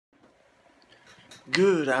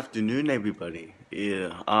Good afternoon, everybody.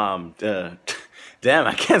 Damn,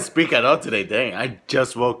 I can't speak at all today. Dang, I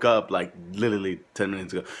just woke up like literally 10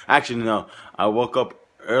 minutes ago. Actually, no, I woke up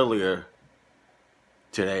earlier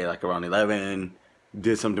today, like around 11.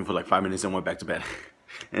 Did something for like 5 minutes and went back to bed.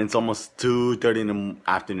 And it's almost 2:30 in the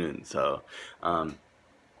afternoon. So, um,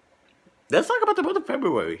 let's talk about the month of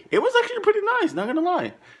February. It was actually pretty nice. Not gonna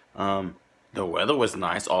lie. Um, the weather was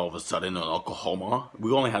nice all of a sudden in Oklahoma.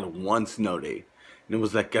 We only had one snow day, and it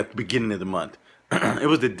was like at the beginning of the month. It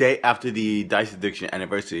was the day after the Dice Addiction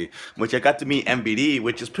anniversary, which I got to meet MBD,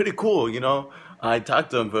 which is pretty cool. I talked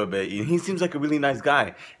to him for a bit. And he seems like a really nice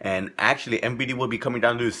guy. And actually, MBD will be coming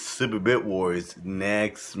down to Super Bit Wars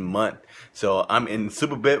next month. So I'm in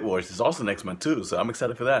Super Bit Wars. It's also next month too. So I'm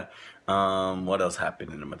excited for that. What else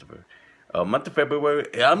happened in the month of February? Month of February,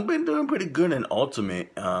 yeah, I've been doing pretty good in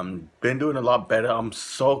Ultimate. Been doing a lot better. I'm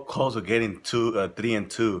so close to getting 3 and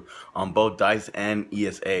 2 on both Dice and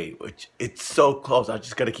ESA, which it's so close. I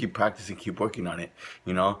just gotta keep practicing, keep working on it.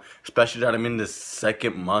 Especially that I'm in the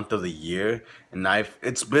second month of the year, and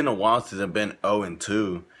it's been a while since I've been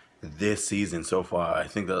 0-2 this season so far. I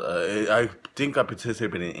think I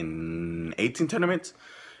participated in 18 tournaments,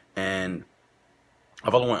 and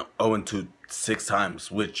I've only went 0-2 6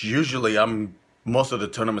 times, which usually most of the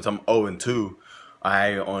tournaments I'm 0-2.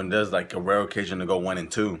 There's like a rare occasion to go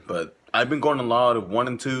 1-2, but I've been going a lot of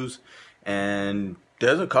 1-2s, and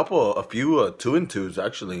there's a few 2-2s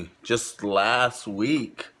actually. Just last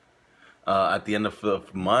week, at the end of the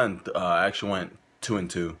month, I actually went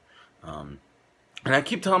 2-2. And I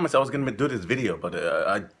keep telling myself I was gonna do this video, but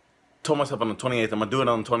I told myself on the 28th I'm gonna do it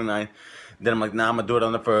on the 29th. Then I'm like, nah, I'm gonna do it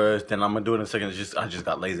on the first. Then I'm gonna do it on the second. I just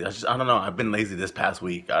got lazy. I don't know. I've been lazy this past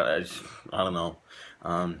week. I don't know.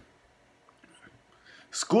 Um,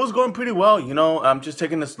 School's going pretty well. I'm just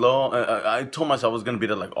taking it slow. I told myself I was gonna be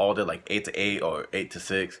there like all day, like 8 to 8 or 8 to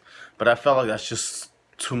 6, but I felt like that's just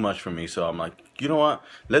too much for me. So I'm like, you know what?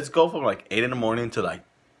 Let's go from like 8 in the morning to like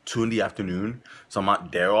 2 in the afternoon. So I'm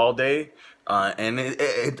not there all day. And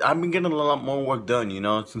I've been getting a lot more work done,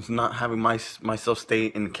 since not having myself stay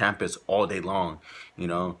in campus all day long, you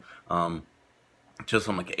know. Um, just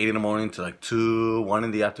from like 8 in the morning to like 2, 1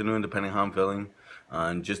 in the afternoon, depending how I'm feeling.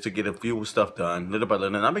 And just to get a few stuff done, little by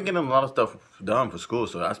little. And I've been getting a lot of stuff done for school,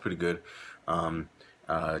 so that's pretty good. I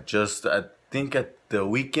think at the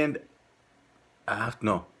weekend after,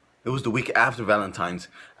 no, it was the week after Valentine's.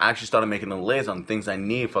 I actually started making a list on things I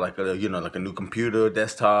need for like like a new computer,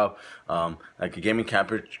 desktop, like a gaming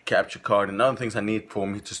capture card, and other things I need for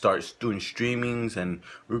me to start doing streamings and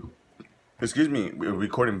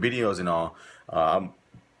recording videos and all.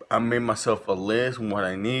 I made myself a list of what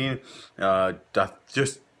I need.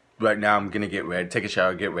 Just right now, I'm gonna get ready, take a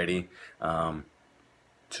shower, get ready,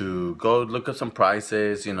 to go look up some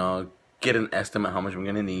prices. Get an estimate how much I'm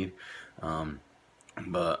gonna need.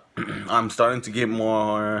 But I'm starting to get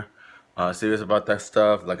more serious about that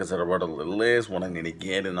stuff. Like I said, I wrote a little list, what I need to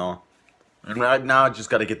get and all. And right now, I just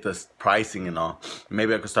got to get this pricing and all.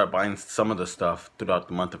 Maybe I could start buying some of the stuff throughout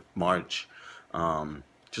the month of March.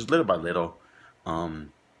 Just little by little.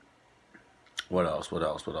 Um, what else? What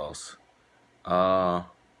else? What else? Uh,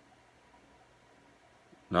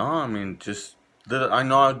 no, I mean, just I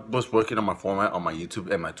know I was working on my format on my YouTube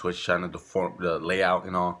and my Twitch channel, the layout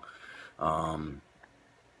and all. Um,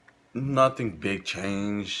 Nothing big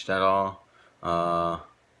changed at all. Uh,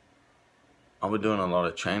 I was doing a lot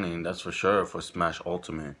of training, that's for sure, for Smash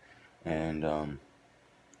Ultimate. And I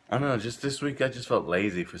don't know, just this week I just felt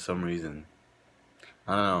lazy for some reason.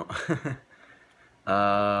 I don't know.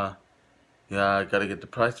 uh, yeah, I gotta get the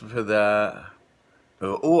price for that.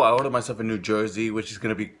 Oh, I ordered myself a new jersey, which is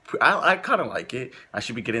gonna be. I kind of like it. I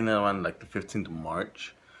should be getting that on like the 15th of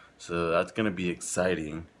March, so that's gonna be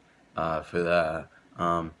exciting. For that.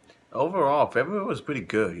 Overall, February was pretty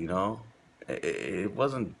good. It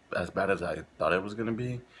wasn't as bad as I thought it was gonna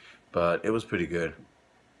be, but it was pretty good.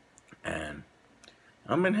 And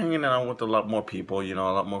I've been hanging out with a lot more people, a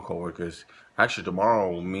lot more coworkers. Actually,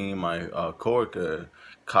 tomorrow, me and my coworker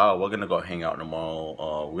Kyle, we're gonna go hang out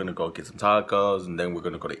tomorrow. We're gonna go get some tacos, and then we're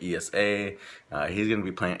gonna go to ESA. He's gonna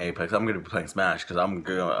be playing Apex. I'm gonna be playing Smash because I'm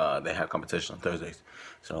gonna. They have competition on Thursdays,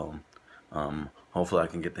 so hopefully I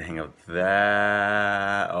can get to hang out with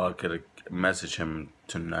that. Or I could message him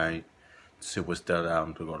tonight, see what's still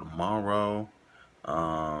down to go tomorrow.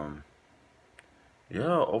 Um,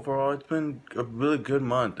 yeah, overall, it's been a really good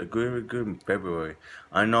month, a really good February.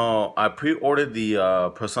 I know I pre-ordered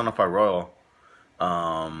the Persona 5 Royal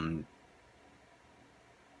um,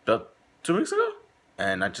 about 2 weeks ago,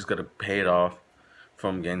 and I just got to pay it off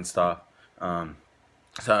from GameStop. Um,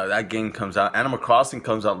 So that game comes out. Animal Crossing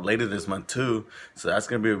comes out later this month too. So that's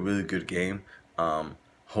gonna be a really good game.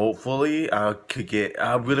 Hopefully I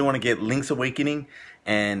really want to get Link's Awakening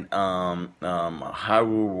and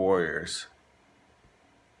Hyrule Warriors.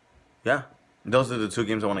 Yeah, those are the two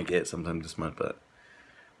games I want to get sometime this month. But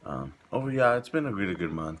yeah, it's been a really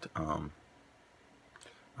good month.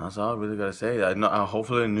 That's all I really gotta say. I know.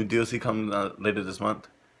 Hopefully, a new DLC comes later this month.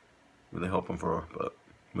 Really hoping for, but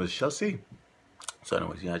we shall see. So,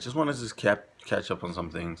 anyways, yeah, I just want to just catch up on some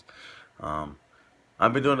things.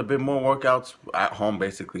 I've been doing a bit more workouts at home,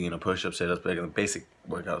 basically, push-ups, sit-ups, basic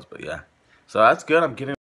workouts. But yeah, so that's good. I'm getting